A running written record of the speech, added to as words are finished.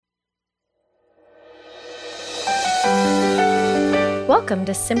Welcome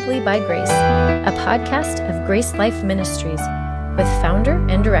to Simply by Grace, a podcast of Grace Life Ministries with founder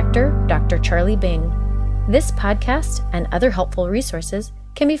and director Dr. Charlie Bing. This podcast and other helpful resources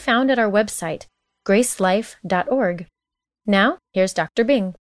can be found at our website, gracelife.org. Now, here's Dr.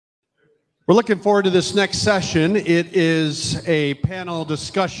 Bing. We're looking forward to this next session. It is a panel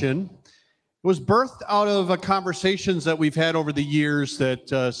discussion. It was birthed out of conversations that we've had over the years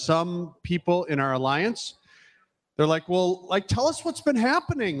that some people in our alliance, they're like, well, tell us what's been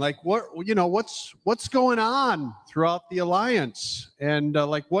happening. What's going on throughout the alliance? And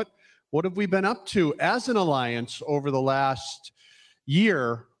what have we been up to as an alliance over the last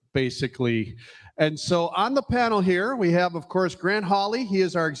year, basically? And so on the panel here, we have, of course, Grant Hawley. He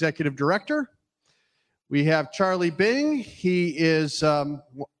is our executive director. We have Charlie Bing. He is the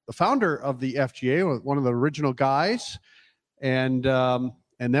founder of the FGA, one of the original guys. And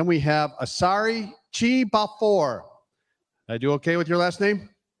then we have Asari Chi-Bafor. Did I do okay with your last name?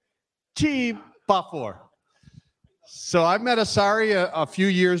 Chi-Bafor. So I met Asari a few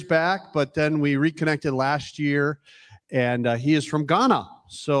years back, but then we reconnected last year, and he is from Ghana.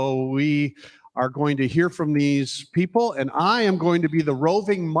 So we are going to hear from these people, and I am going to be the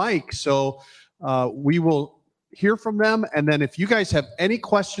roving mic. So we will hear from them, and then if you guys have any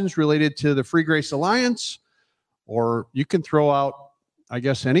questions related to the Free Grace Alliance, or you can throw out, I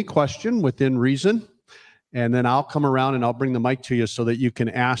guess, any question within reason, and then I'll come around and I'll bring the mic to you so that you can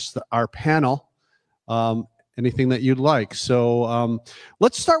ask our panel anything that you'd like. So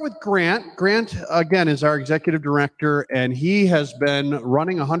let's start with Grant. Grant, again, is our executive director, and he has been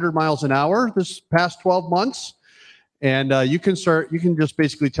running 100 miles an hour this past 12 months. And you can just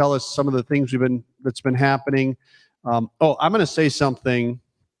basically tell us some of the things that's been happening. I'm going to say something.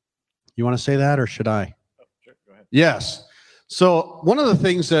 You want to say that, or should I? Oh, sure, go ahead. Yes. So one of the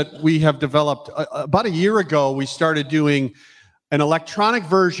things that we have developed about a year ago, we started doing an electronic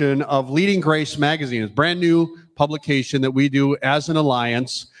version of Leading Grace magazine. It's a brand new publication that we do as an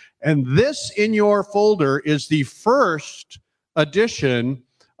alliance. And this in your folder is the first edition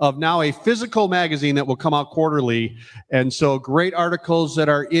of now a physical magazine that will come out quarterly. And so great articles that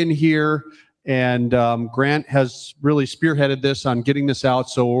are in here. And Grant has really spearheaded this on getting this out.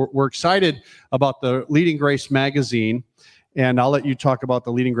 So we're excited about the Leading Grace magazine. And I'll let you talk about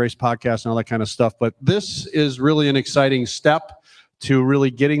the Leading Grace podcast and all that kind of stuff. But this is really an exciting step to really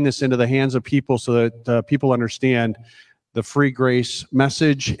getting this into the hands of people so that people understand the Free Grace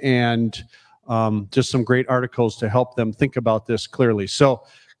message, and just some great articles to help them think about this clearly. So,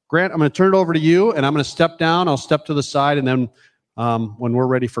 Grant, I'm going to turn it over to you, and I'm going to step down. I'll step to the side, and then when we're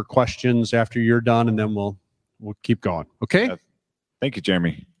ready for questions after you're done, and then we'll keep going. Okay? Thank you,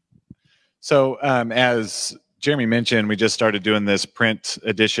 Jeremy. So, as Jeremy mentioned, we just started doing this print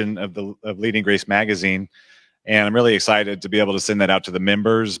edition of Leading Grace magazine, and I'm really excited to be able to send that out to the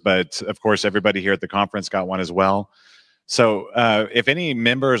members. But of course, everybody here at the conference got one as well. So, if any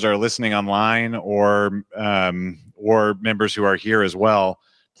members are listening online, or members who are here as well,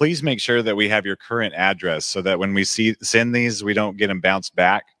 please make sure that we have your current address so that when we send these, we don't get them bounced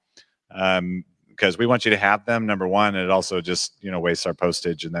back. Because we want you to have them, number one, and it also just wastes our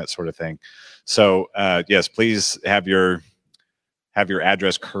postage and that sort of thing. So yes, please have your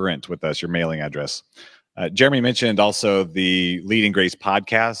address current with us, your mailing address. Jeremy mentioned also the Leading Grace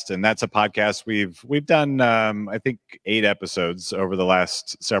podcast, and that's a podcast we've done I think 8 episodes over the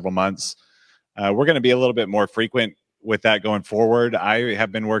last several months. We're going to be a little bit more frequent with that going forward. I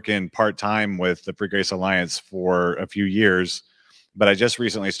have been working part-time with the Free Grace Alliance for a few years, but I just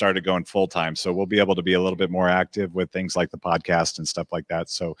recently started going full-time. So we'll be able to be a little bit more active with things like the podcast and stuff like that.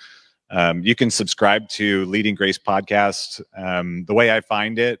 So you can subscribe to Leading Grace podcast. The way I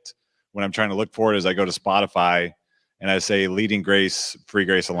find it when I'm trying to look for it is I go to Spotify and I say Leading Grace, Free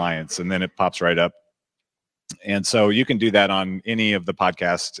Grace Alliance, and then it pops right up. And so you can do that on any of the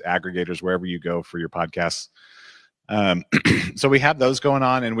podcast aggregators, wherever you go for your podcasts. So we have those going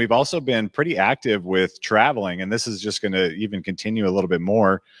on, and we've also been pretty active with traveling, and this is just going to even continue a little bit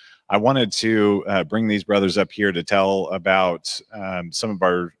more. I wanted to bring these brothers up here to tell about some of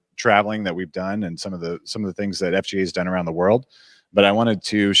our traveling that we've done and some of the things that FGA has done around the world. But I wanted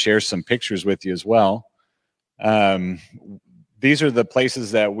to share some pictures with you as well. These are the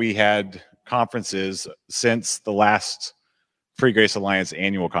places that we had conferences since the last Free Grace Alliance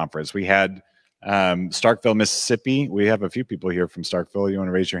annual conference. We had Starkville, Mississippi. We have a few people here from Starkville. You want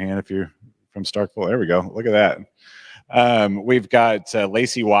to raise your hand if you're from Starkville? There we go. Look at that. We've got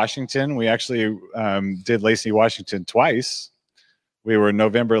Lacey, Washington. We actually did Lacey, Washington twice. We were in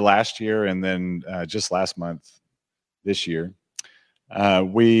November last year, and then just last month this year.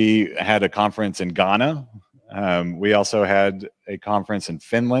 We had a conference in Ghana. We also had a conference in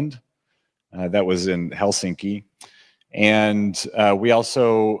Finland that was in Helsinki. And we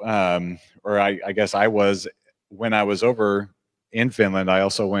also, I guess I was, when I was over in Finland, I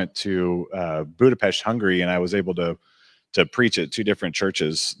also went to Budapest, Hungary, and I was able to preach at 2 different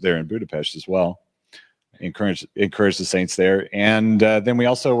churches there in Budapest as well. Encourage the saints there. And then we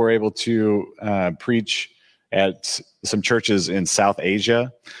also were able to preach at some churches in South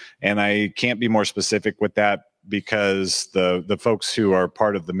Asia. And I can't be more specific with that because the folks who are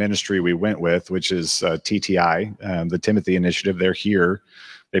part of the ministry we went with, which is TTI, the Timothy Initiative, they're here.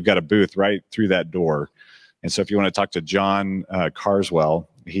 They've got a booth right through that door. And so if you want to talk to John Carswell,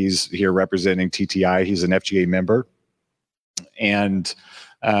 he's here representing TTI. He's an FGA member. And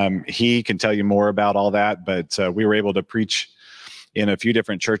he can tell you more about all that, but we were able to preach in a few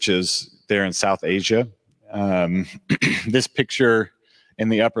different churches there in South Asia. This picture in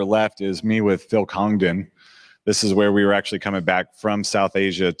the upper left is me with Phil Congdon. This is where we were actually coming back from South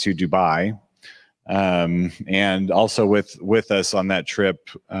Asia to Dubai. And also with us on that trip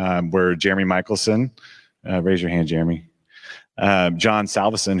were Jeremy Michelson. Raise your hand, Jeremy. John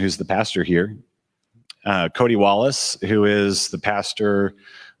Salveson, who's the pastor here. Cody Wallace, who is the pastor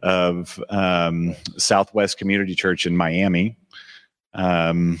of Southwest Community Church in Miami. Who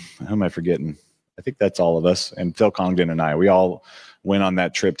am I forgetting? I think that's all of us. And Phil Congdon and I, we all went on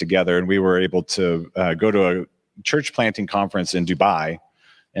that trip together, and we were able to go to a church planting conference in Dubai,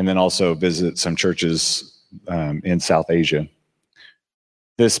 and then also visit some churches in South Asia.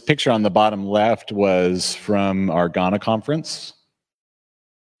 This picture on the bottom left was from our Ghana conference,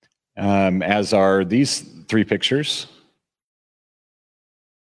 as are these 3 pictures.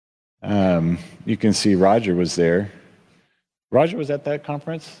 You can see Roger was there. Roger was at that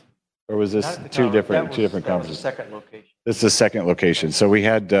conference, or was this two different conferences? Second location. This is the second location. So we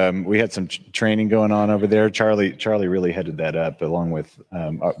had some training going on over there. Charlie really headed that up along with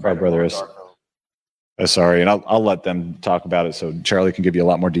our brother. Sorry, and I'll let them talk about it so Charlie can give you a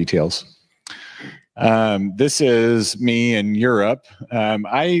lot more details. This is me in Europe.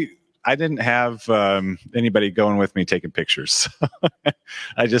 I didn't have anybody going with me taking pictures.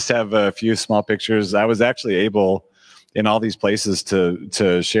 I just have a few small pictures. I was actually able in all these places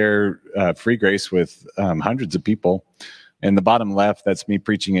to share free grace with hundreds of people. In the bottom left, that's me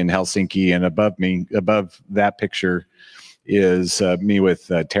preaching in Helsinki, and above that picture is me with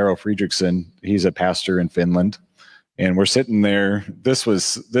Tero Fredriksson. He's a pastor in Finland, and we're sitting there. This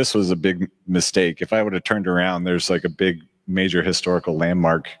was a big mistake. If I would have turned around, there's like a big major historical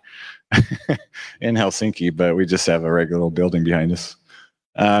landmark in Helsinki, but we just have a regular little building behind us.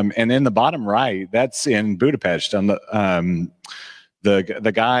 And in the bottom right, that's in Budapest. On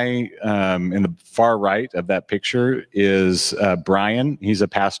the guy in the far right of that picture is Brian. He's a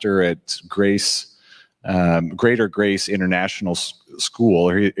pastor at Grace, Greater Grace International School.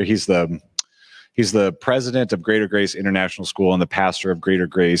 He's the president of Greater Grace International School and the pastor of Greater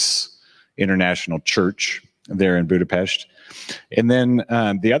Grace International Church there in Budapest. And then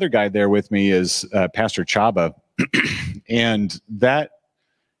the other guy there with me is Pastor Chaba, and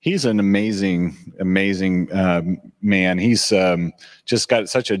he's an amazing man. He's just got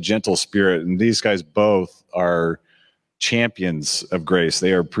such a gentle spirit, and these guys both are champions of grace.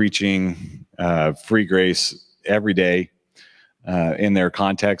 They are preaching free grace every day in their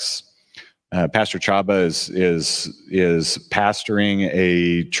contexts. Pastor Chaba is pastoring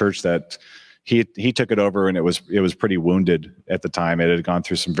a church that he took it over, and it was pretty wounded at the time. It had gone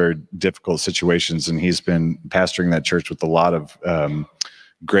through some very difficult situations, and he's been pastoring that church with a lot of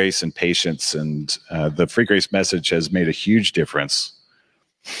grace and patience, and the free grace message has made a huge difference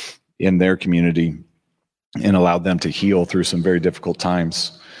in their community and allowed them to heal through some very difficult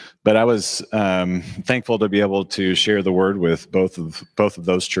times. But I was thankful to be able to share the word with both of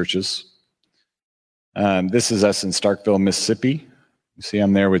those churches. This is us in Starkville, Mississippi. You see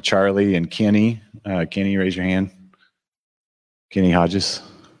I'm there with Charlie and Kenny. Kenny, raise your hand. Kenny Hodges,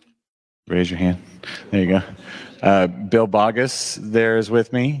 raise your hand. There you go. Bill Bogus there is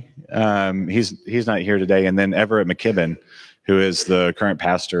with me. He's not here today. And then Everett McKibben, who is the current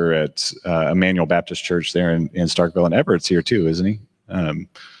pastor at Emmanuel Baptist Church there in Starkville. And Everett's here too, isn't he?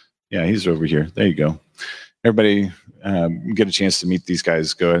 Yeah, he's over here. There you go. Everybody get a chance to meet these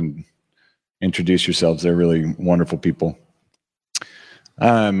guys. Go ahead and introduce yourselves. They're really wonderful people.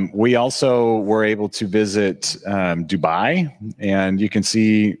 We also were able to visit Dubai, and you can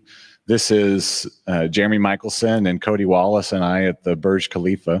see this is Jeremy Michelson and Cody Wallace and I at the Burj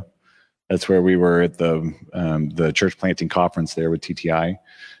Khalifa. That's where we were at the church planting conference there with TTI,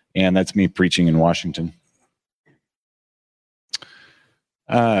 and that's me preaching in Washington.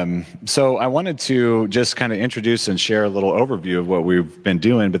 So I wanted to just kind of introduce and share a little overview of what we've been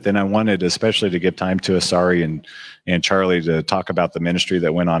doing, but then I wanted especially to give time to Asari and Charlie to talk about the ministry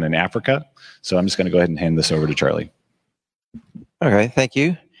that went on in Africa. So I'm just going to go ahead and hand this over to Charlie. All right, thank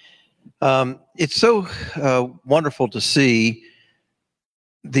you. It's so wonderful to see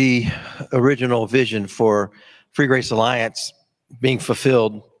the original vision for Free Grace Alliance being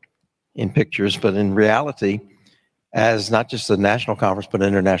fulfilled in pictures, but in reality, as not just a national conference, but an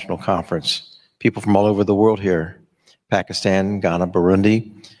international conference. People from all over the world here, Pakistan, Ghana,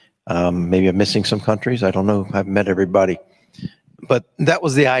 Burundi, maybe I'm missing some countries. I don't know. I haven't met everybody. But that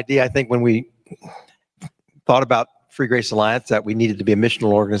was the idea, I think, when we thought about Free Grace Alliance, that we needed to be a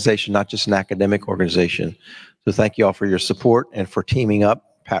missional organization, not just an academic organization. So thank you all for your support and for teaming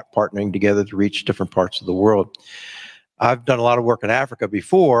up, partnering together to reach different parts of the world. I've done a lot of work in Africa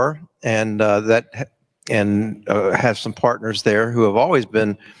before, and have some partners there who have always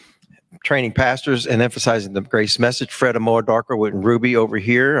been training pastors and emphasizing the grace message. Fred Amoa Darko and Ruby over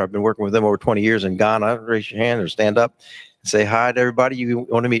here. I've been working with them over 20 years in Ghana. Raise your hand or stand up and say hi to everybody. You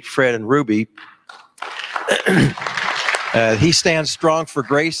want to meet Fred and Ruby. He stands strong for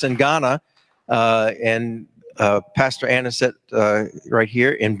grace in Ghana. And Pastor Anisette right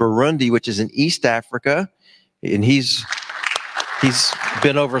here in Burundi, which is in East Africa. And he's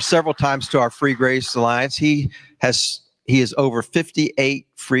been over several times to our Free Grace Alliance. He is over 58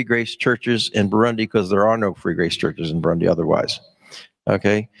 Free Grace churches in Burundi, because there are no Free Grace churches in Burundi otherwise.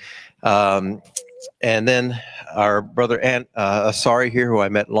 Okay. And then our brother Asari here, who I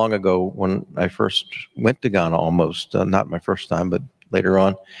met long ago when I first went to Ghana, almost not my first time, but later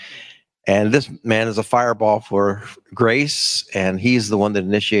on. And this man is a fireball for grace, and he's the one that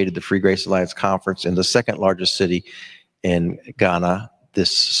initiated the Free Grace Alliance conference in the second largest city in Ghana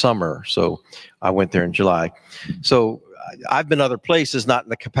this summer. So I went there in July. So I've been other places, not in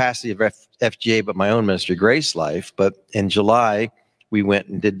the capacity of FGA, but my own ministry, Grace Life. But in July, we went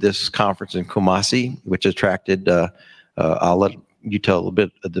and did this conference in Kumasi, which attracted, I'll let you tell a little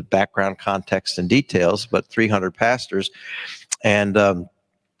bit of the background, context, and details, but 300 pastors. And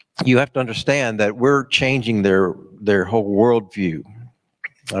you have to understand that we're changing their whole worldview,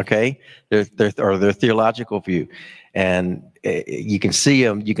 okay? Their theological view. And you can see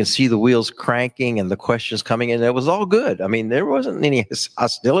them, you can see the wheels cranking and the questions coming in. It was all good. I mean, there wasn't any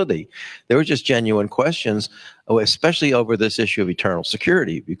hostility. There were just genuine questions, especially over this issue of eternal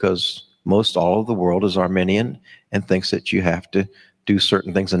security, because most all of the world is Arminian and thinks that you have to do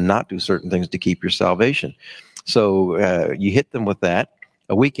certain things and not do certain things to keep your salvation. So you hit them with that.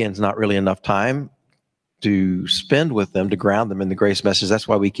 A weekend's not really enough time to spend with them, to ground them in the grace message. That's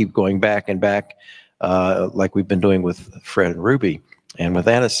why we keep going back and back, like we've been doing with Fred and Ruby and with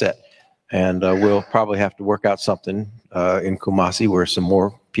Anisette. And we'll probably have to work out something in Kumasi where some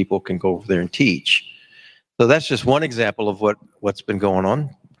more people can go over there and teach. So that's just one example of what's been going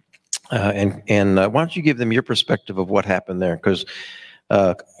on. And why don't you give them your perspective of what happened there? Because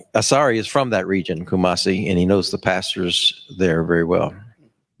Asari is from that region, Kumasi, and he knows the pastors there very well.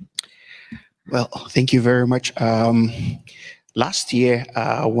 Well, thank you very much. Last year,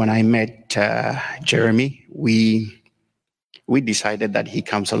 when I met Jeremy, we decided that he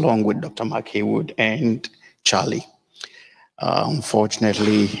comes along with Dr. Mark Haywood and Charlie.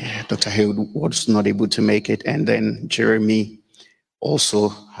 Unfortunately, Dr. Haywood was not able to make it, and then Jeremy also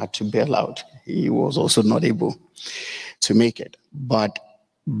had to bail out. He was also not able to make it. But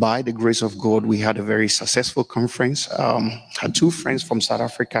by the grace of God, we had a very successful conference. Had two friends from South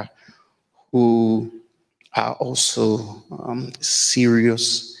Africa who are also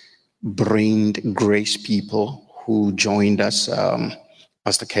serious-brained grace people who joined us,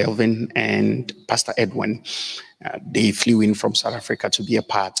 Pastor Kelvin and Pastor Edwin. They flew in from South Africa to be a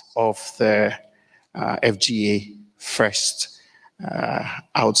part of the FGA first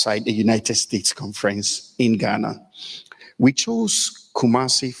outside the United States conference in Ghana. We chose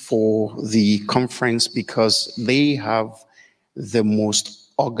Kumasi for the conference because they have the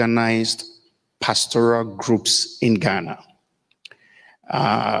most organized pastoral groups in Ghana.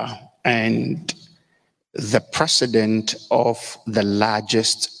 And the president of the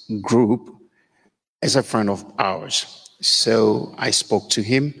largest group is a friend of ours. So I spoke to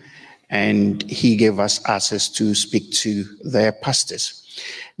him and he gave us access to speak to their pastors.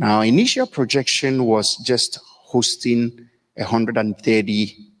 Now, initial projection was just hosting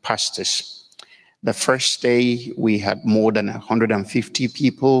 130 pastors. The first day we had more than 150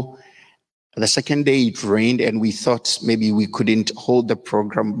 people. The second day it rained and we thought maybe we couldn't hold the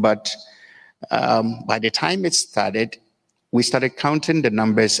program, but by the time it started, we started counting the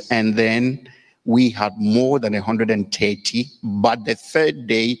numbers and then we had more than 130, but the third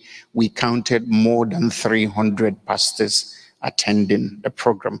day, we counted more than 300 pastors attending the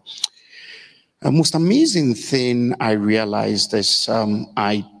program. The most amazing thing I realized is,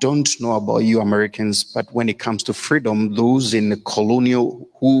 I don't know about you Americans, but when it comes to freedom, those in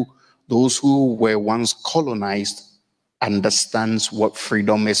the those who were once colonized understands what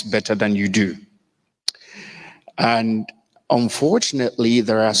freedom is better than you do. And unfortunately,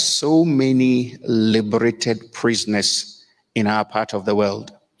 there are so many liberated prisoners in our part of the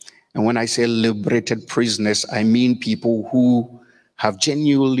world. And when I say liberated prisoners, I mean people who have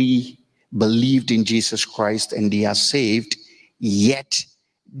genuinely believed in Jesus Christ and they are saved, yet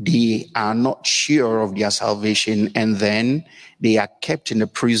they are not sure of their salvation, and then they are kept in the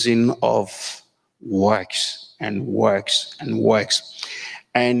prison of works and works and works.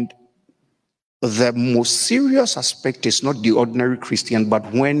 And the most serious aspect is not the ordinary Christian, but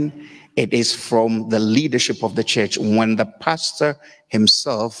when it is from the leadership of the church, when the pastor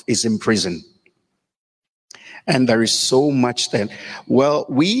himself is in prison. And there is so much that, well,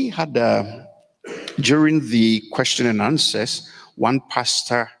 we had, during the question and answers, one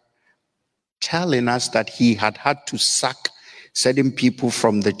pastor telling us that he had to sack certain people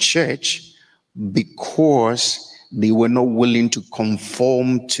from the church because they were not willing to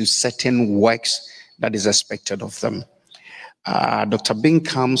conform to certain works that is expected of them. Dr. Bing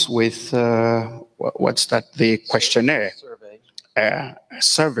comes with, what's that, the questionnaire?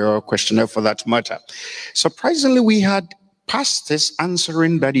 Survey or questionnaire for that matter. Surprisingly, we had pastors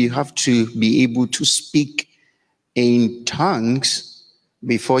answering that you have to be able to speak in tongues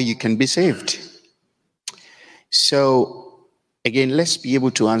before you can be saved. So again, let's be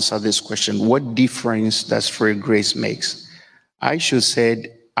able to answer this question. What difference does free grace makes? I should say,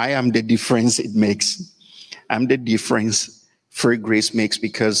 I am the difference it makes. I'm the difference free grace makes,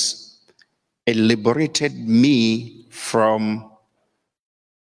 because it liberated me from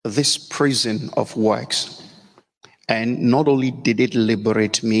this prison of works. And not only did it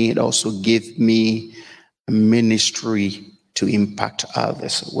liberate me, it also gave me a ministry to impact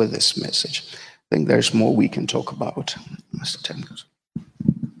others with this message. I think there's more we can talk about. Mr. Timkins.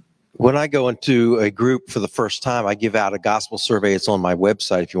 When I go into a group for the first time, I give out a gospel survey. It's on my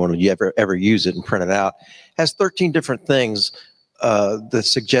website if you want to ever use it and print it out. It has 13 different things that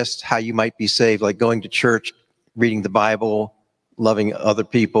suggest how you might be saved, like going to church, reading the Bible, loving other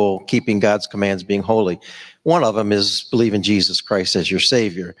people, keeping God's commands, being holy. One of them is believe in Jesus Christ as your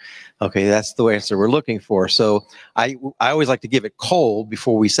Savior. Okay, that's the answer we're looking for. So I always like to give it cold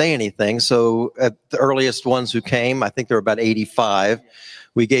before we say anything. So at the earliest ones who came, I think there were about 85.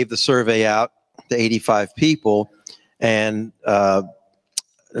 We gave the survey out to 85 people, and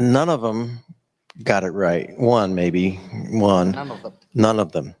none of them got it right. One, maybe. One. None of them. None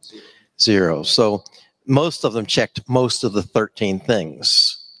of them. Zero. So most of them checked most of the 13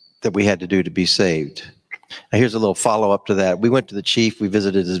 things that we had to do to be saved. Now, here's a little follow-up to that. We went to the chief. We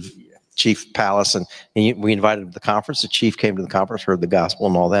visited his chief palace, and we invited him to the conference. The chief came to the conference, heard the gospel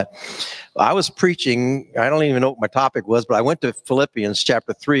and all that. I was preaching. I don't even know what my topic was, but I went to Philippians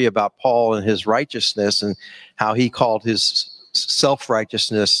chapter 3 about Paul and his righteousness and how he called his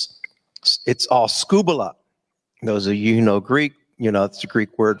self-righteousness, it's all skubala. Those of you who know Greek, you know it's a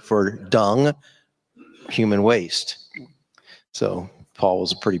Greek word for dung, human waste. So Paul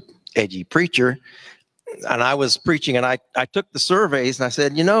was a pretty edgy preacher. And I was preaching, and I took the surveys, and I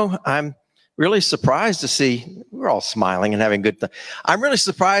said, you know, I'm really surprised to see, we're all smiling and having good time. I'm really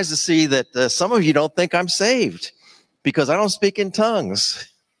surprised to see that some of you don't think I'm saved because I don't speak in tongues.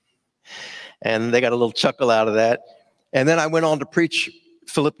 And they got a little chuckle out of that. And then I went on to preach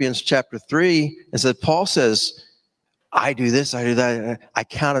Philippians chapter 3 and said, Paul says, I do this, I do that. I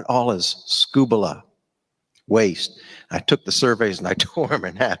count it all as skubala, waste. I took the surveys and I tore them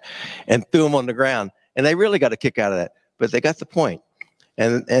in half and threw them on the ground. And they really got a kick out of that, but they got the point.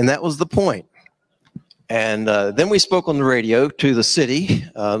 And that was the point. And then we spoke on the radio to the city,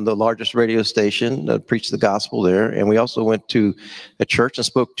 the largest radio station, preached the gospel there. And we also went to a church and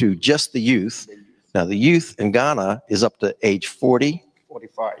spoke to just the youth. Now, the youth in Ghana is up to age 45.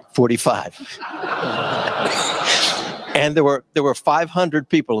 And there were 500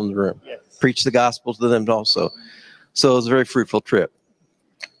 people in the room. Yes. Preached the gospel to them also. So it was a very fruitful trip.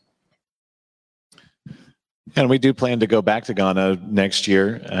 And we do plan to go back to Ghana next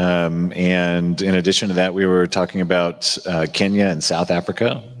year. And in addition to that, we were talking about Kenya and South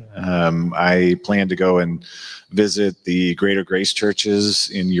Africa. I plan to go and visit the Greater Grace churches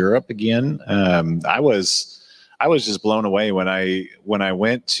in Europe again. I was just blown away when I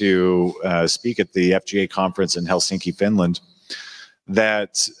went to speak at the FGA conference in Helsinki, Finland.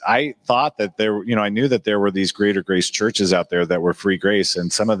 that I thought that I knew that there were these Greater Grace churches out there that were Free Grace,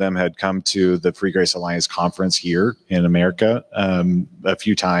 and some of them had come to the Free Grace Alliance conference here in America a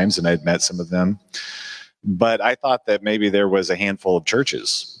few times, and I'd met some of them. But I thought that maybe there was a handful of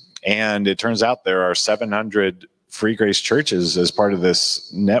churches, and it turns out there are 700 Free Grace churches as part of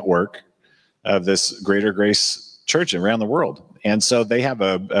this network of this Greater Grace church around the world. And so they have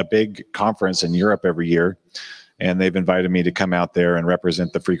a big conference in Europe every year, and they've invited me to come out there and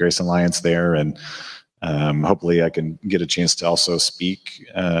represent the Free Grace Alliance there. And hopefully I can get a chance to also speak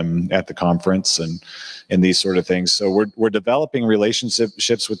at the conference and these sort of things. So we're developing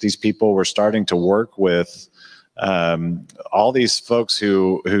relationships with these people. We're starting to work with all these folks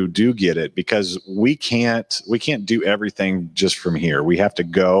who do get it, because we can't do everything just from here. We have to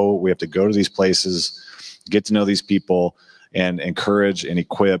go to these places, get to know these people, and encourage and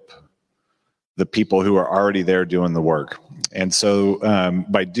equip the people who are already there doing the work. And so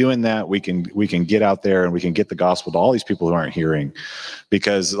by doing that, we can get out there and we can get the gospel to all these people who aren't hearing.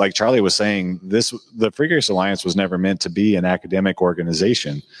 Because like Charlie was saying, the Free Grace Alliance was never meant to be an academic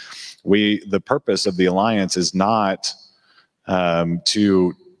organization. The purpose of the Alliance is not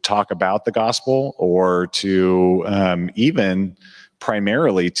to talk about the gospel or to even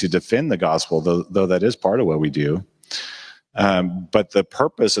primarily to defend the gospel, though that is part of what we do. But the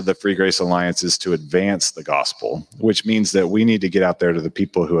purpose of the Free Grace Alliance is to advance the gospel, which means that we need to get out there to the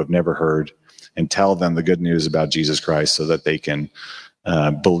people who have never heard and tell them the good news about Jesus Christ so that they can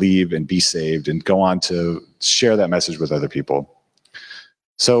believe and be saved and go on to share that message with other people.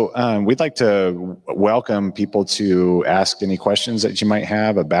 So we'd like to welcome people to ask any questions that you might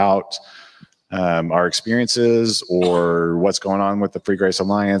have about our experiences or what's going on with the Free Grace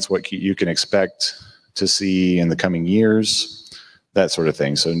Alliance, what you can expect to see in the coming years, that sort of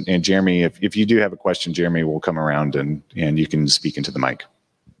thing. So, and Jeremy, if you do have a question, Jeremy will come around and you can speak into the mic.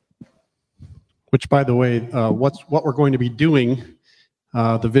 Which, by the way, what we're going to be doing,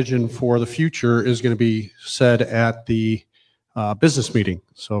 the vision for the future is going to be said at the business meeting.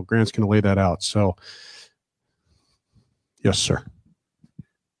 So Grant's going to lay that out. So, yes, sir.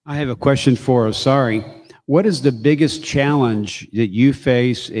 I have a question for Osari. What is the biggest challenge that you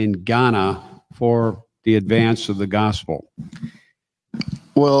face in Ghana for the advance of the gospel?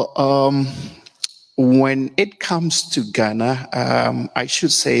 Well, when it comes to Ghana, I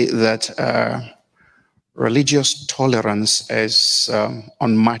should say that religious tolerance is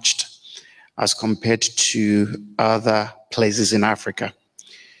unmatched as compared to other places in Africa.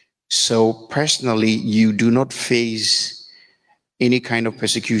 So personally, you do not face any kind of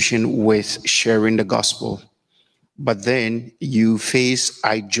persecution with sharing the gospel. But then you face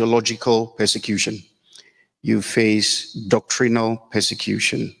ideological persecution. You face doctrinal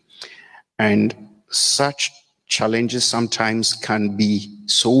persecution. And such challenges sometimes can be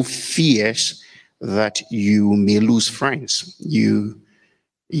so fierce that you may lose friends. You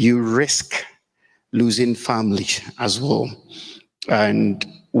risk losing family as well. And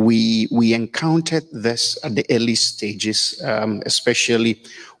we encountered this at the early stages, especially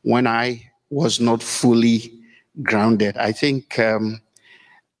when I was not fully grounded. I think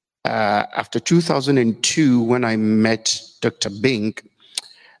after 2002, when I met Dr. Bing,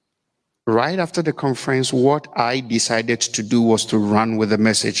 right after the conference, what I decided to do was to run with the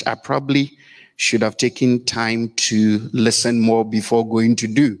message. I probably should have taken time to listen more before going to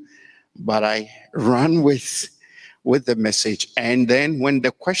do, but I ran with the message. And then when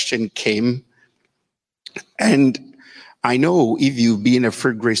the question came, and I know if you've been a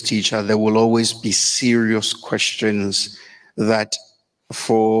Free Grace teacher, there will always be serious questions that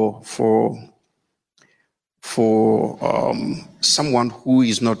for someone who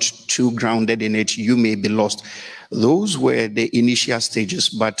is not too grounded in it, you may be lost. Those were the initial stages,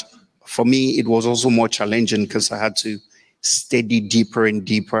 but for me, it was also more challenging because I had to study deeper and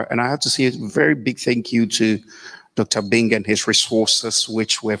deeper. And I have to say a very big thank you to Dr. Bing and his resources,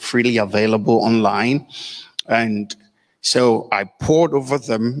 which were freely available online. And so I poured over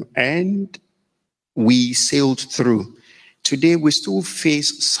them and we sailed through. Today, we still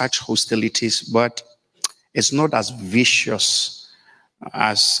face such hostilities, but it's not as vicious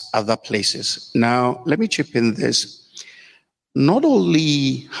as other places. Now, let me chip in this. Not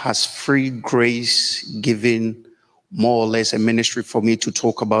only has Free Grace given more or less a ministry for me to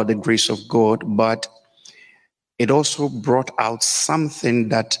talk about the grace of God, but it also brought out something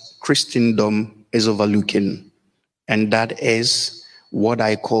that Christendom is overlooking, and that is what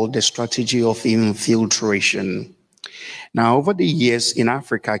I call the strategy of infiltration. Now, over the years in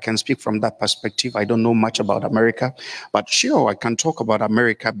Africa, I can speak from that perspective. I don't know much about America, but sure, I can talk about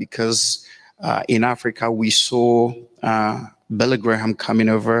America because in Africa, we saw Billy Graham coming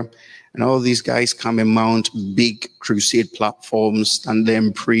over, and all these guys come and mount big crusade platforms, stand there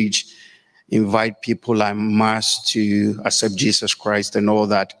and preach, invite people like mass to accept Jesus Christ and all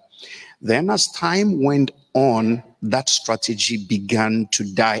that. Then as time went on, that strategy began to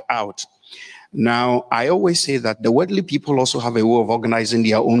die out. Now, I always say that the worldly people also have a way of organizing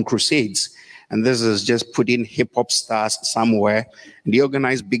their own crusades. And this is just putting hip-hop stars somewhere. And they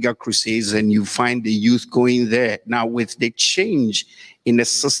organize bigger crusades, and you find the youth going there. Now, with the change in the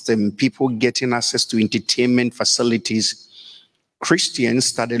system, people getting access to entertainment facilities, Christians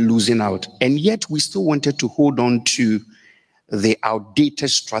started losing out. And yet, we still wanted to hold on to the outdated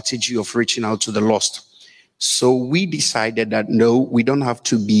strategy of reaching out to the lost. So we decided that, no, we don't have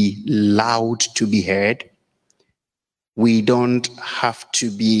to be loud to be heard. We don't have to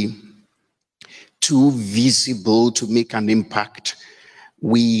be too visible to make an impact.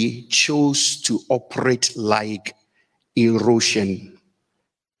 We chose to operate like erosion.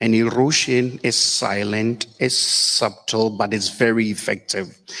 And erosion is silent, it's subtle, but it's very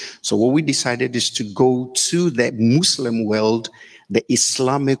effective. So what we decided is to go to the Muslim world, the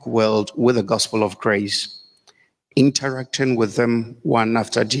Islamic world, with the gospel of grace, interacting with them one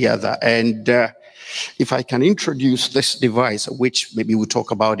after the other. And if I can introduce this device, which maybe we'll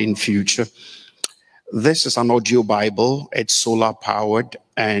talk about in future. This is an audio Bible. It's solar powered,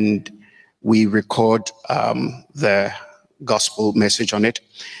 and we record the gospel message on it.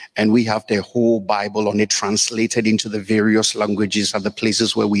 And we have the whole Bible on it translated into the various languages at the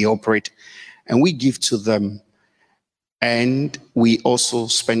places where we operate. And we give to them. And we also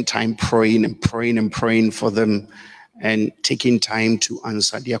spend time praying and praying and praying for them and taking time to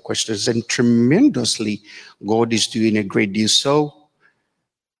answer their questions. And tremendously, God is doing a great deal. So,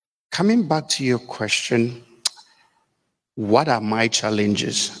 coming back to your question, what are my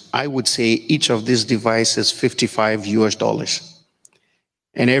challenges? I would say each of these devices, $55 US.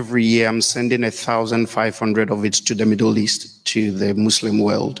 And every year I'm sending 1,500 of it to the Middle East, to the Muslim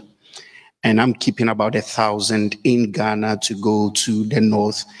world. And I'm keeping about 1,000 in Ghana to go to the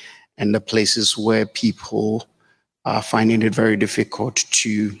north and the places where people are finding it very difficult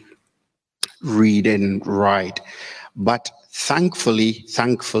to read and write. But thankfully,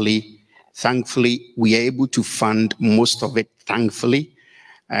 we are able to fund most of it, thankfully.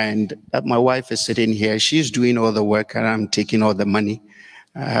 And my wife is sitting here. She's doing all the work, and I'm taking all the money.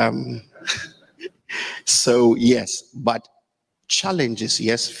 So, yes, but challenges,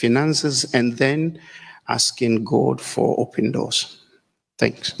 yes, finances, and then asking God for open doors.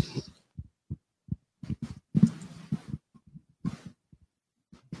 Thanks.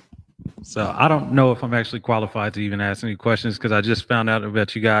 So I don't know if I'm actually qualified to even ask any questions because I just found out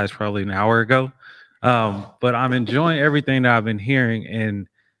about you guys probably an hour ago. But I'm enjoying everything that I've been hearing. And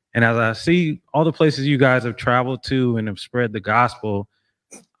as I see all the places you guys have traveled to and have spread the gospel,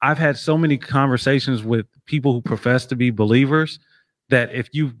 I've had so many conversations with people who profess to be believers that if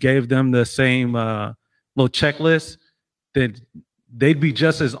you gave them the same little checklist, that they'd be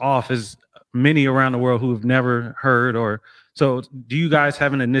just as off as many around the world who have never heard or. So do you guys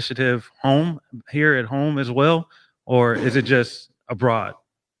have an initiative here at home as well, or is it just abroad?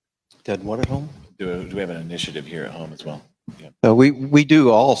 Did what at home? Do we have an initiative here at home as well? Yeah. We do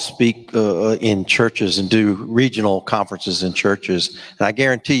all speak in churches and do regional conferences in churches. And I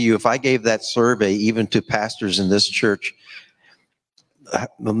guarantee you, if I gave that survey even to pastors in this church, a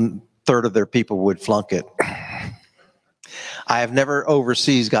third of their people would flunk it. I have never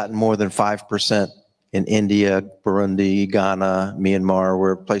overseas gotten more than 5%. In India, Burundi, Ghana, Myanmar,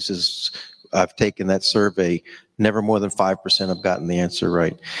 where places I've taken that survey, never more than 5% have gotten the answer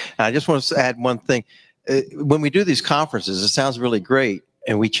right. And I just want to add one thing. When we do these conferences, it sounds really great,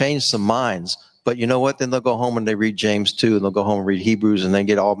 and we change some minds. But you know what? Then they'll go home and they read James 2, and they'll go home and read Hebrews, and then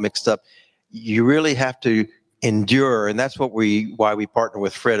get all mixed up. You really have to endure, and that's why we partner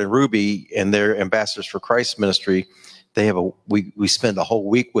with Fred and Ruby and their Ambassadors for Christ ministry. They have we spend a whole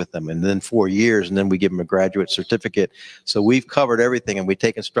week with them, and then 4 years, and then we give them a graduate certificate. So we've covered everything, and we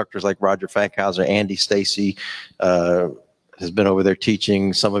take instructors like Roger Fankhauser, Andy Stacy has been over there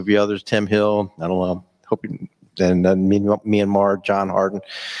teaching. Some of you others, Tim Hill, I don't know, and Myanmar, John Harden.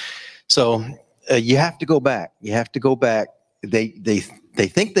 So you have to go back. You have to go back. They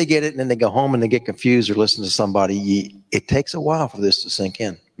think they get it, and then they go home and they get confused or listen to somebody. It takes a while for this to sink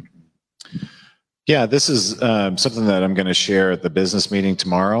in. Yeah, this is something that I'm going to share at the business meeting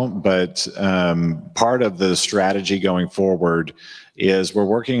tomorrow, but part of the strategy going forward is we're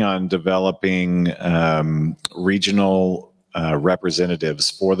working on developing regional representatives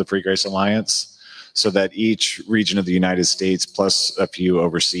for the Free Grace Alliance so that each region of the United States plus a few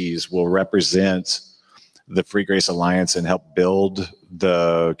overseas will represent the Free Grace Alliance and help build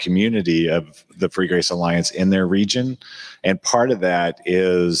the community of the Free Grace Alliance in their region. And part of that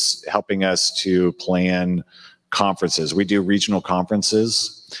is helping us to plan conferences. We do regional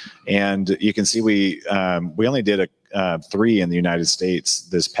conferences, and you can see we only did 3 in the United States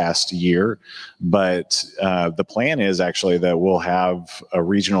this past year, but the plan is actually that we'll have a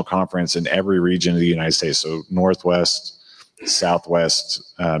regional conference in every region of the United States. So Northwest,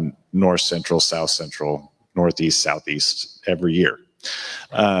 Southwest, North Central, South Central, Northeast, Southeast every year.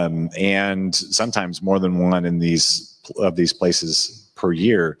 And sometimes more than one in these places per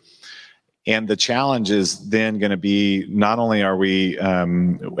year. And the challenge is then going to be, not only are we,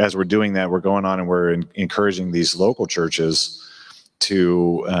 as we're doing that, we're going on and we're encouraging these local churches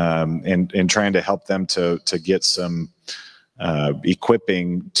to, and trying to help them to get some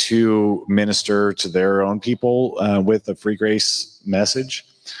equipping to minister to their own people with the Free Grace message,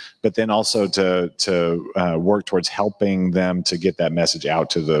 but then also to work towards helping them to get that message out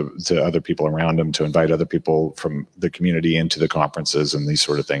to other people around them, to invite other people from the community into the conferences and these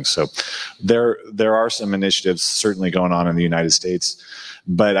sort of things. So there are some initiatives certainly going on in the United States,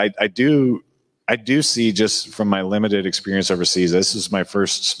 but I do see, just from my limited experience overseas, this is my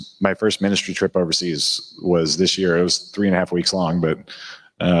first ministry trip overseas was this year. It was 3.5 weeks long, but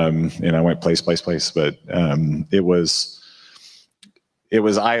and I went place, but it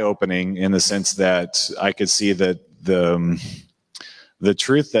was eye-opening in the sense that I could see that the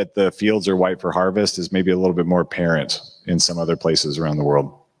truth that the fields are white for harvest is maybe a little bit more apparent in some other places around the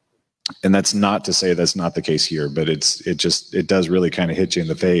world. And that's not to say that's not the case here, but it does really kind of hit you in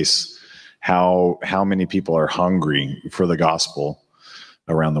the face how many people are hungry for the gospel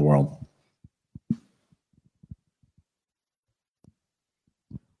around the world.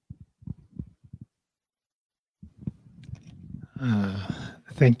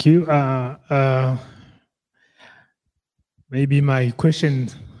 Thank you. Maybe my question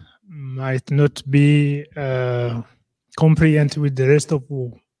might not be comprehensive with the rest of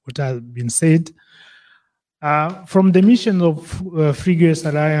what has been said. From the mission of Free Grace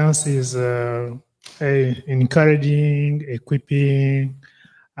Alliance is encouraging, equipping.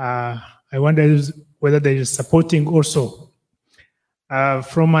 I wonder whether there is supporting also.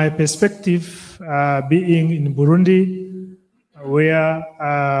 From my perspective, being in Burundi, where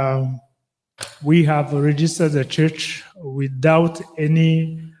we have registered the church without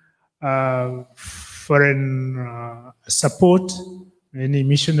any foreign support, any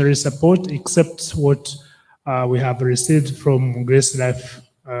missionary support, except what we have received from Grace Life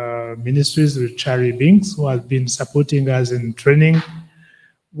Ministries with Charlie Binks, who has been supporting us in training.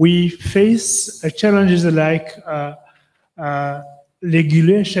 We face challenges like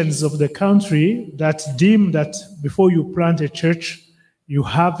regulations of the country that deem that before you plant a church, you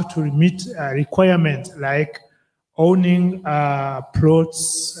have to meet a requirement like owning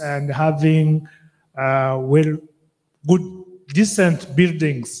plots and having good, decent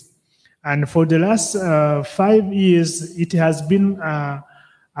buildings. And for the last 5 years, it has been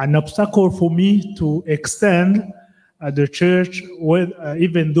an obstacle for me to extend the church,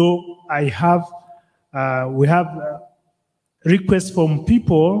 even though we have requests from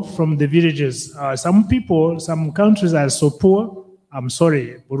people from the villages. Some countries are so poor. I'm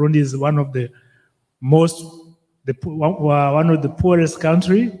sorry, Burundi is one of the poorest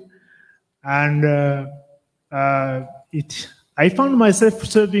country, and I found myself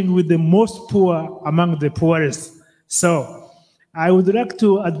serving with the most poor among the poorest. So I would like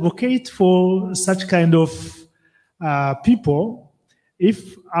to advocate for such kind of people.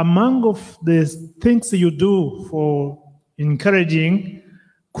 If among of the things you do for encouraging,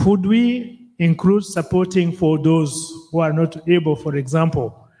 could we include supporting for those who are not able, for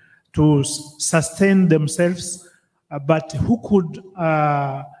example, to sustain themselves, but who could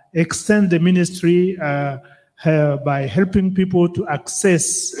extend the ministry by helping people to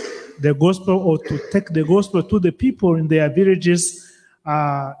access the gospel or to take the gospel to the people in their villages?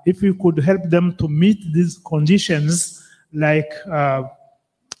 If we could help them to meet these conditions, like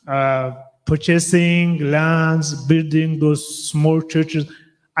purchasing lands, building those small churches.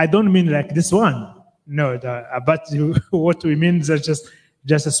 I don't mean like this one. No, but what we mean is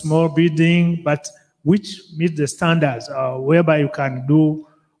just a small building, but which meets the standards, whereby you can do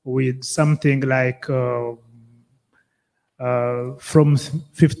with something like from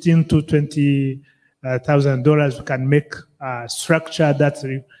 $15,000 to $20,000, you can make a structure that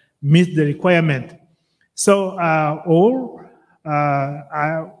meets the requirement. So,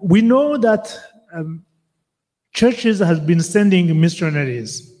 we know that churches have been sending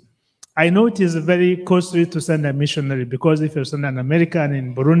missionaries. I know it is very costly to send a missionary, because if you send an American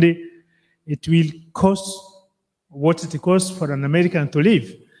in Burundi, it will cost what it costs for an American to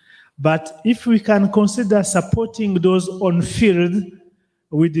live. But if we can consider supporting those on field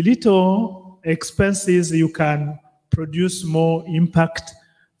with little expenses, you can produce more impact.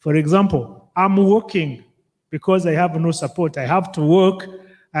 For example, I'm working because I have no support. I have to work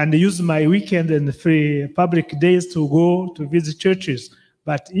and use my weekend and free public days to go to visit churches.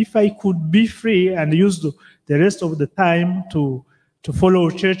 But if I could be free and use the rest of the time to follow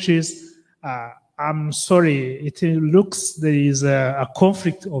churches, I'm sorry, it looks there is a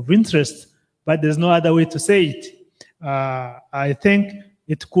conflict of interest, but there's no other way to say it. I think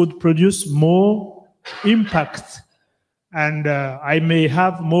it could produce more impact, and I may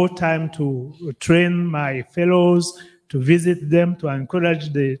have more time to train my fellows, to visit them, to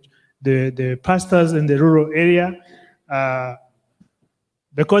encourage the pastors in the rural area.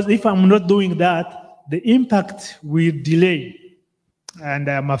 Because if I'm not doing that, the impact will delay. And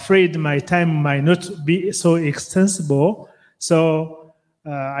I'm afraid my time might not be so extensible. So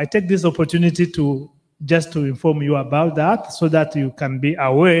I take this opportunity to inform you about that so that you can be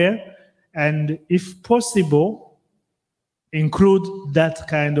aware and, if possible, include that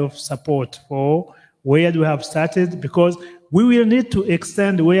kind of support for where we have started, because we will need to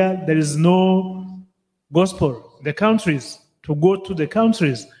extend where there is no gospel, the countries, to go to the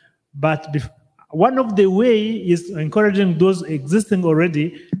countries. But one of the ways is encouraging those existing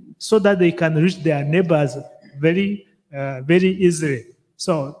already so that they can reach their neighbors very, very easily.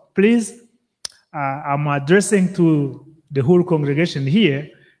 So please, I'm addressing to the whole congregation here.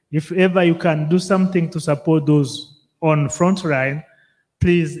 If ever you can do something to support those on front line,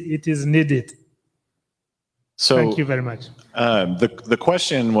 please, it is needed. So thank you very much. The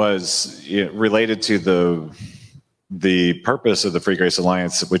question was related to the purpose of the Free Grace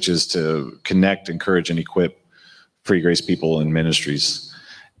Alliance, which is to connect, encourage, and equip Free Grace people and ministries.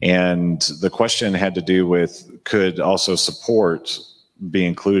 And the question had to do with, could also support be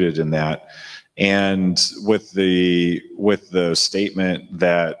included in that? And with the statement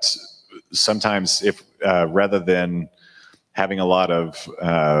that sometimes, if rather than having a lot of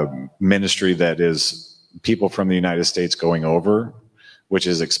ministry that is people from the United States going over, which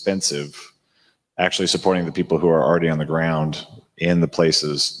is expensive, actually supporting the people who are already on the ground in the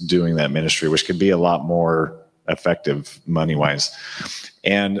places doing that ministry, which could be a lot more effective money-wise.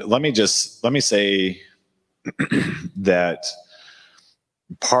 And let me say that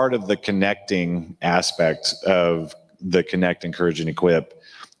part of the connecting aspect of the Connect, Encourage, and Equip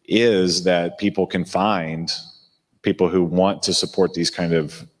is that people can find people who want to support this kind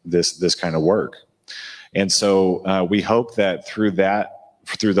of work. And so we hope that through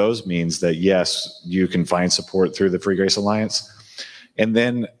those means that, yes, you can find support through the Free Grace Alliance. And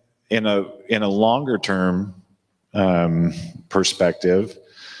then in a longer term perspective,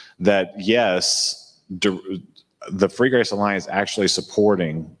 that yes, the Free Grace Alliance actually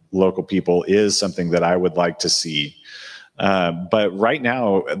supporting local people is something that I would like to see. But right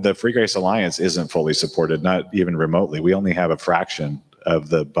now, the Free Grace Alliance isn't fully supported, not even remotely. We only have a fraction of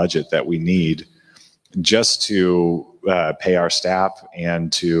the budget that we need just to pay our staff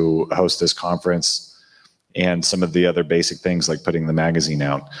and to host this conference and some of the other basic things like putting the magazine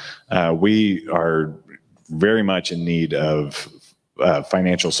out. We are very much in need of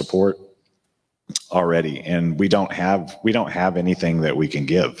financial support already, and we don't have anything that we can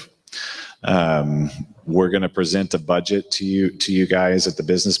give. We're going to present a budget to you guys at the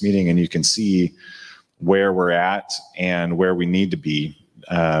business meeting, and you can see where we're at and where we need to be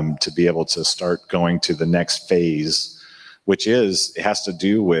able to start going to the next phase, which has to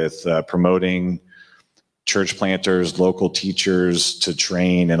do with promoting church planters, local teachers to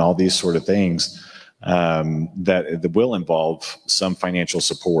train, and all these sort of things that will involve some financial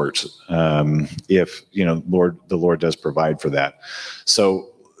support if the Lord does provide for that. So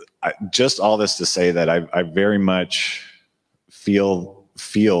just all this to say that I very much feel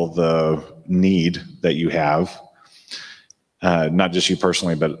the need that you have. Not just you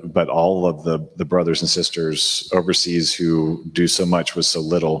personally, but all of the brothers and sisters overseas who do so much with so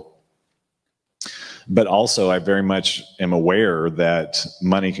little. But also, I very much am aware that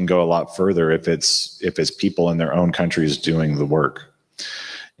money can go a lot further if it's people in their own countries doing the work.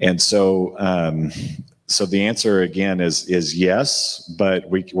 And so, so the answer again is yes, but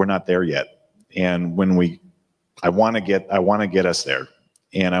we're not there yet. And I want to get us there,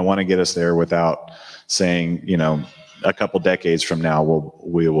 and I want to get us there without saying, a couple decades from now,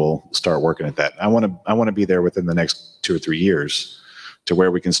 we will start working at that. I want to be there within the next 2 or 3 years, to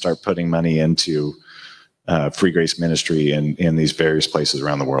where we can start putting money into Free Grace ministry in these various places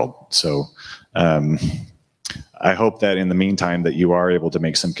around the world. So I hope that in the meantime that you are able to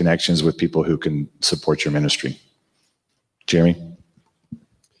make some connections with people who can support your ministry. Jeremy?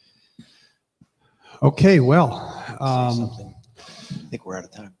 Okay, well, I think we're out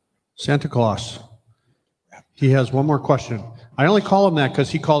of time. Santa Claus. He has one more question. I only call him that because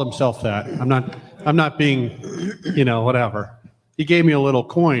he called himself that. I'm not being, whatever. He gave me a little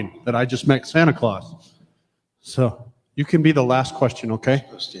coin that I just met Santa Claus. So you can be the last question, okay?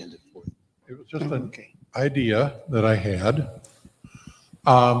 It was just an idea that I had.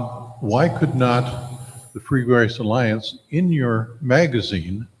 Why could not the Free Grace Alliance in your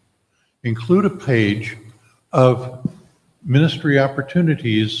magazine include a page of ministry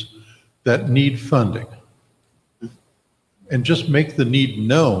opportunities that need funding? And just make the need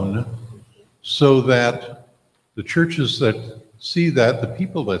known so that the churches that see that, the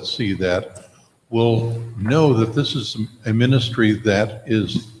people that see that, will know that this is a ministry that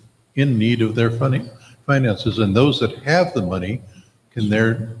is in need of their finances, and those that have the money can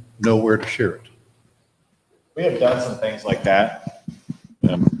know where to share it. We have done some things like that.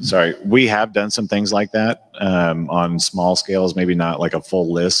 We have done some things like that on small scales, maybe not like a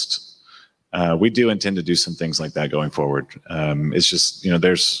full list. We do intend to do some things like that going forward. It's just,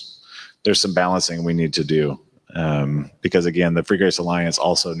 there's some balancing we need to do because again, the Free Grace Alliance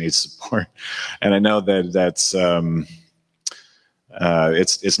also needs support, and I know that that's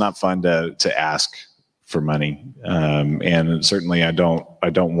it's not fun to ask for money, and certainly I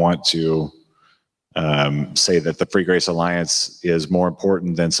don't want to say that the Free Grace Alliance is more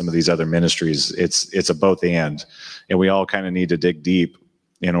important than some of these other ministries. It's a both and we all kind of need to dig deep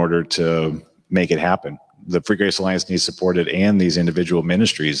in order to make it happen. The Free Grace Alliance needs supported, and these individual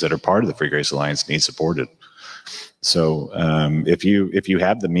ministries that are part of the Free Grace Alliance need supported. So if you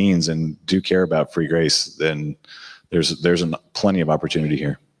have the means and do care about Free Grace, then there's plenty of opportunity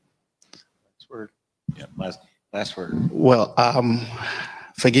here. Last word. Yeah, last word. Well,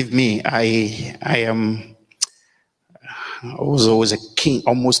 forgive me. I was always a king,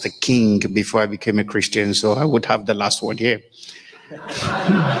 almost a king before I became a Christian, so I would have the last word here.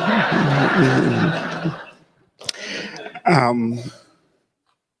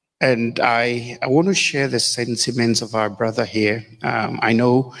 And I want to share the sentiments of our brother here. I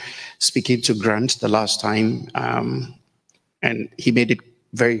know, speaking to Grant the last time, and he made it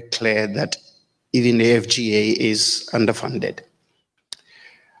very clear that even the FGA is underfunded.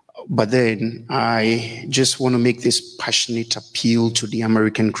 But then I just want to make this passionate appeal to the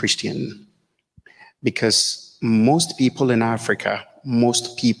American Christian, because most people in Africa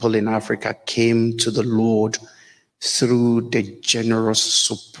came to the Lord through the generous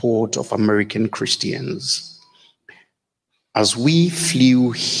support of American Christians. As we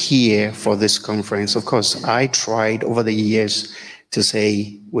flew here for this conference, of course, I tried over the years to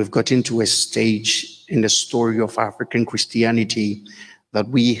say we've gotten to a stage in the story of African Christianity that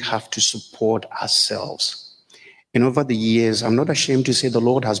we have to support ourselves. And over the years, I'm not ashamed to say the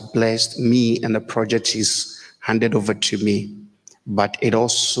Lord has blessed me and the project He's handed over to me, but it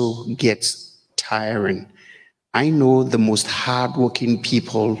also gets tiring. I know the most hardworking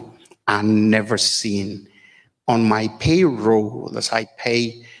people are never seen. On my payroll, as I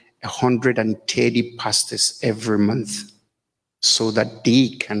pay 130 pastors every month so that they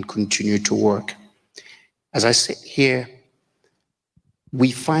can continue to work. As I sit here,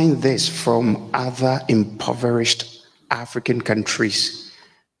 we find this from other impoverished African countries.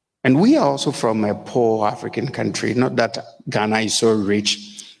 And we are also from a poor African country, not that Ghana is so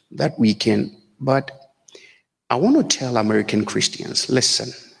rich that we can, but I want to tell American Christians,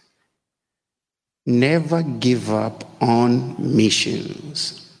 listen, never give up on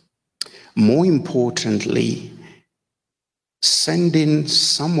missions. More importantly, send in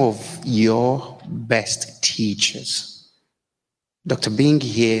some of your best teachers. Dr. Bing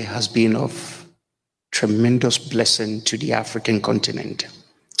here has been of tremendous blessing to the African continent.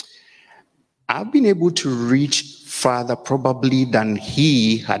 I've been able to reach farther probably than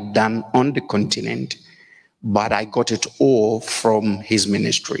he had done on the continent, but I got it all from his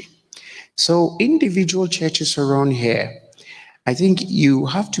ministry. So individual churches around here, I think you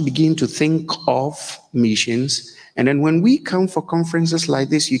have to begin to think of missions. And then when we come for conferences like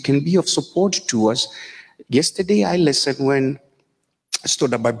this, you can be of support to us. Yesterday, I listened when I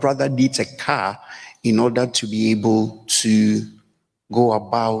stood up, my brother needs a car in order to be able to go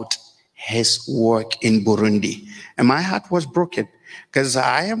about his work in Burundi. And my heart was broken because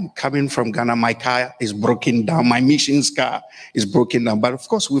I am coming from Ghana. My car is broken down. My missions car is broken down. But of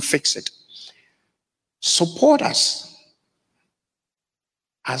course, we'll fix it. Support us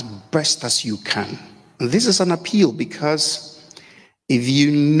as best as you can. And this is an appeal because if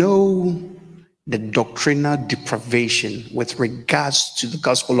you know the doctrinal deprivation with regards to the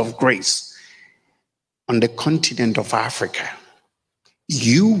gospel of grace on the continent of Africa,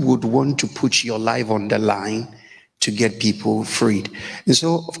 you would want to put your life on the line to get people freed. And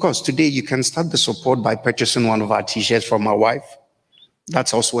so, of course, today you can start the support by purchasing one of our t-shirts from my wife.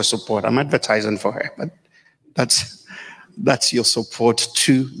 That's also a support. I'm advertising for her, but that's your support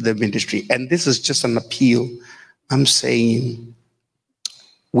to the ministry. And this is just an appeal. I'm saying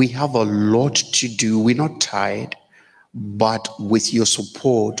we have a lot to do. We're not tired, but with your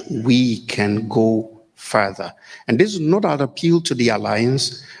support, we can go further. And this is not an appeal to the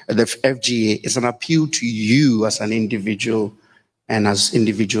Alliance, the FGA. It's an appeal to you as an individual and as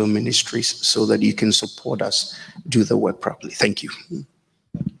individual ministries so that you can support us do the work properly. Thank you.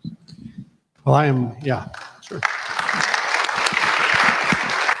 Well, sure.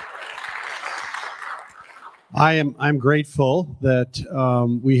 I'm grateful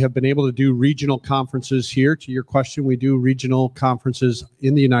that we have been able to do regional conferences here. To your question, we do regional conferences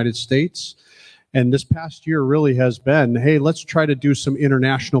in the United States. And this past year really has been, hey, let's try to do some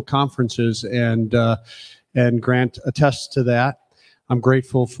international conferences, and Grant attests to that. I'm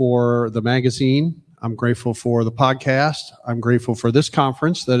grateful for the magazine. I'm grateful for the podcast. I'm grateful for this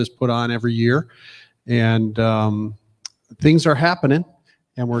conference that is put on every year. And things are happening,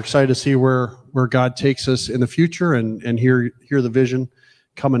 and we're excited to see where God takes us in the future and hear the vision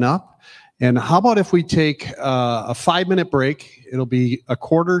coming up. And how about if we take a 5-minute break? It'll be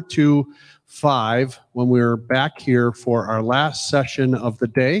 4:45 when we're back here for our last session of the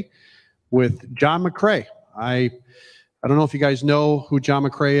day with John McCrae. I don't know if you guys know who John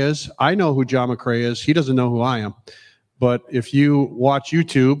McCrae is. I know who John McCrae is. He doesn't know who I am. But if you watch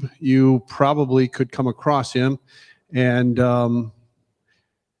YouTube, you probably could come across him. And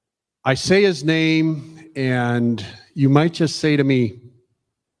I say his name, and you might just say to me,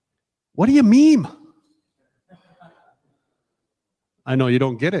 "What do you meme?" I know you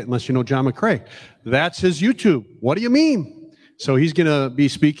don't get it unless you know John McCrae. That's his YouTube. What do you mean? So he's going to be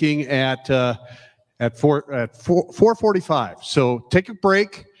speaking at 4:45. So take a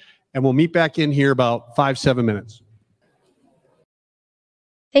break, and we'll meet back in here about 5-7 minutes.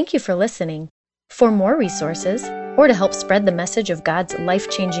 Thank you for listening. For more resources, or to help spread the message of God's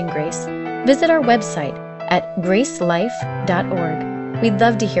life-changing grace, visit our website at gracelife.org. We'd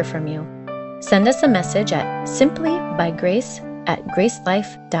love to hear from you. Send us a message at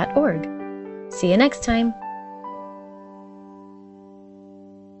simplybygrace@gracelife.org. See you next time.